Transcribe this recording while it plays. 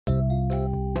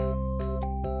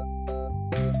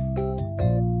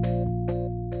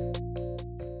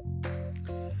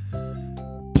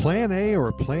Plan A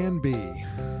or Plan B?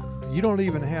 You don't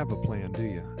even have a plan, do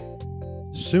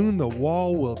you? Soon the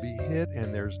wall will be hit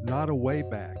and there's not a way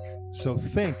back. So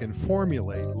think and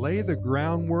formulate, lay the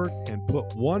groundwork, and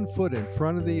put one foot in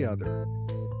front of the other.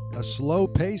 A slow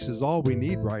pace is all we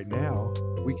need right now.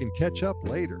 We can catch up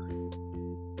later.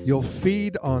 You'll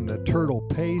feed on the turtle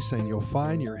pace and you'll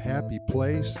find your happy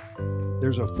place.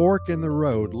 There's a fork in the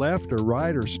road, left or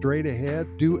right or straight ahead.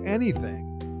 Do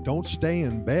anything. Don't stay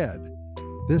in bed.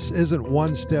 This isn't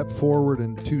one step forward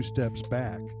and two steps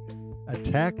back.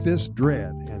 Attack this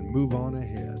dread and move on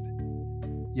ahead.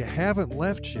 You haven't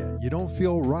left yet. You don't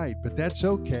feel right, but that's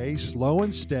okay. Slow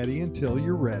and steady until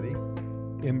you're ready.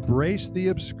 Embrace the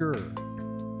obscure.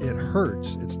 It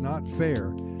hurts. It's not fair.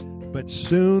 But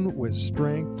soon, with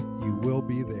strength, you will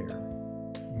be there.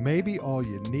 Maybe all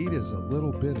you need is a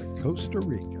little bit of Costa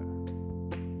Rica.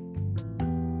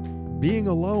 Being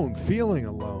alone, feeling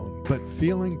alone, but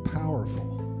feeling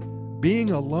powerful.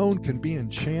 Being alone can be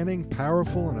enchanting,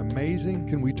 powerful, and amazing.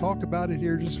 Can we talk about it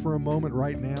here just for a moment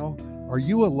right now? Are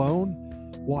you alone?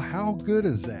 Well, how good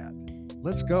is that?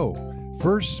 Let's go.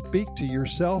 First, speak to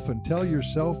yourself and tell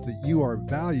yourself that you are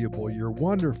valuable, you're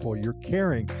wonderful, you're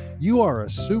caring, you are a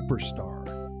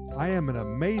superstar. I am an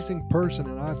amazing person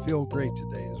and I feel great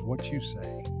today is what you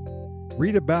say.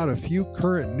 Read about a few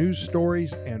current news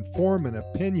stories and form an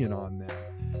opinion on them.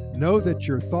 Know that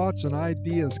your thoughts and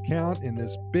ideas count in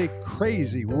this big,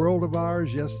 crazy world of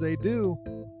ours. Yes, they do.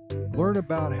 Learn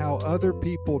about how other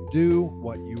people do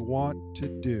what you want to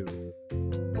do.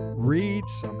 Read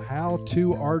some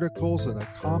how-to articles and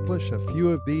accomplish a few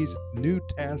of these new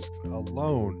tasks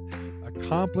alone.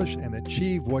 Accomplish and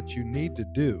achieve what you need to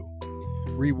do.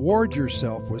 Reward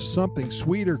yourself with something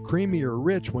sweeter, creamy, or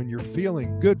rich when you're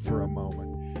feeling good for a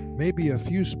moment. Maybe a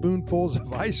few spoonfuls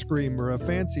of ice cream or a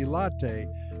fancy latte,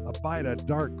 a bite of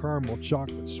dark caramel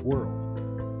chocolate swirl.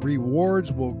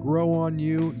 Rewards will grow on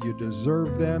you. You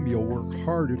deserve them. You'll work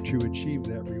harder to achieve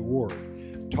that reward.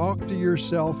 Talk to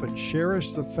yourself and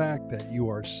cherish the fact that you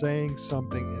are saying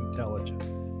something intelligent.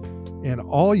 And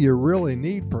all you really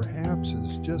need, perhaps,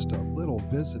 is just a little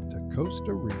visit to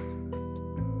Costa Rica.